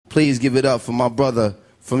Please give it up for my brother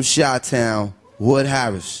from Chi-Town, Wood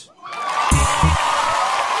Harris.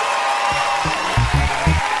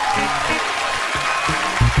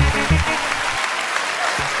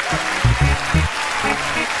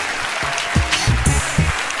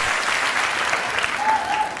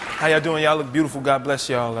 How y'all doing? Y'all look beautiful. God bless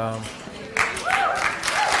y'all. I'm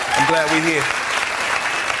glad we're here.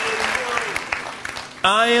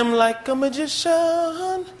 I am like a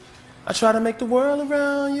magician. I try to make the world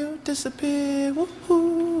around you disappear.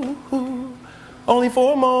 Woo-hoo-hoo. Only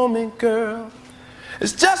for a moment, girl.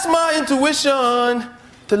 It's just my intuition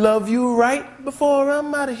to love you right before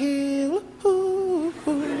I'm out of here.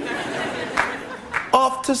 Woo-hoo-hoo.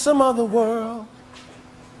 Off to some other world.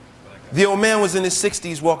 The old man was in his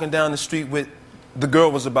 60s walking down the street with, the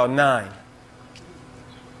girl was about 9.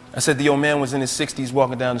 I said the old man was in his 60s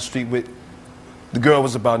walking down the street with, the girl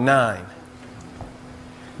was about 9.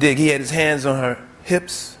 Dig, he had his hands on her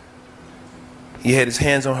hips. He had his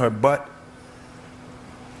hands on her butt.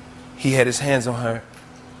 He had his hands on her.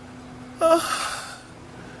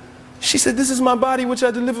 She said, this is my body which I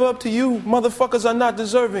deliver up to you. Motherfuckers are not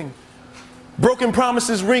deserving. Broken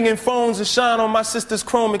promises ring in phones and shine on my sister's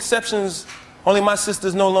chrome exceptions. Only my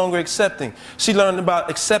sister's no longer accepting. She learned about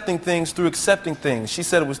accepting things through accepting things. She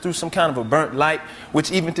said it was through some kind of a burnt light,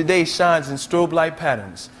 which even today shines in strobe light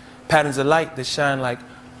patterns. Patterns of light that shine like,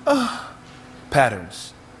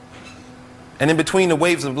 patterns. And in between the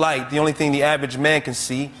waves of light, the only thing the average man can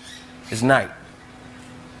see is night.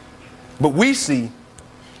 But we see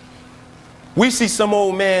some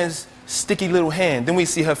old man's sticky little hand. Then we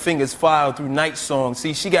see her fingers file through night songs.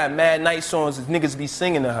 See, she got mad night songs that niggas be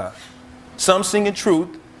singing to her. Some singing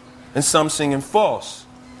truth and some singing false.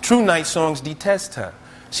 True night songs detest her.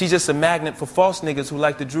 She's just a magnet for false niggas who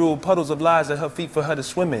like to drool puddles of lies at her feet for her to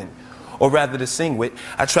swim in, or rather to sing with.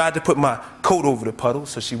 I tried to put my coat over the puddle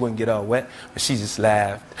so she wouldn't get all wet, but she just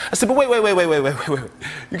laughed. I said, but wait.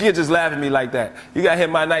 You can't just laugh at me like that. You gotta hear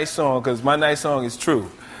my night song, because my night song is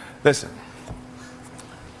true. Listen.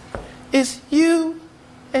 It's you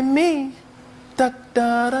and me, da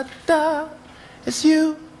da da da. It's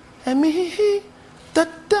you and me, da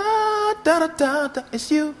da da da da da.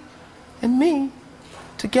 It's you and me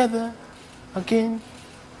together again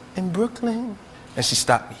in Brooklyn. And she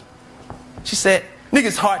stopped me. She said,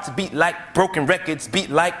 niggas' hearts beat like broken records, beat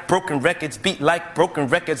like broken records, beat like broken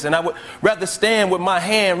records. And I would rather stand with my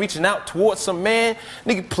hand reaching out towards some man.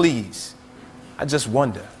 Nigga, please. I just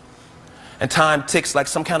wonder. And time ticks like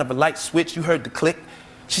some kind of a light switch. You heard the click.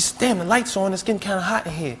 She said, damn, the light's on. It's getting kind of hot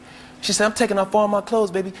in here. She said, I'm taking off all my clothes,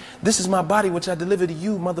 baby. This is my body, which I deliver to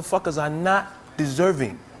you. Motherfuckers are not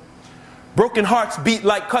deserving. Broken hearts beat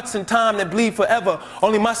like cuts in time that bleed forever.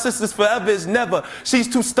 Only my sister's forever is never.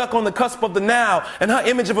 She's too stuck on the cusp of the now. And her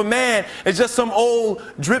image of a man is just some old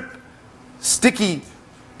drip, sticky,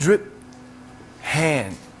 drip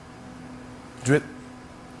hand. Drip.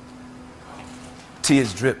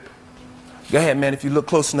 Tears drip. Go ahead, man. If you look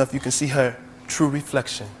close enough, you can see her true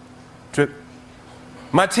reflection. Drip.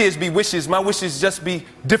 My tears be wishes. My wishes just be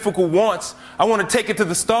difficult wants. I want to take it to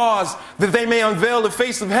the stars that they may unveil the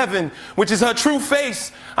face of heaven, which is her true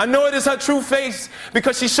face. I know it is her true face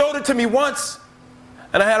because she showed it to me once.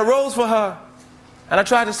 And I had a rose for her. And I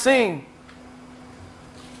tried to sing.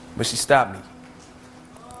 But she stopped me.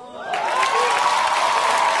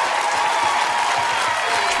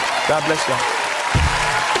 God bless y'all.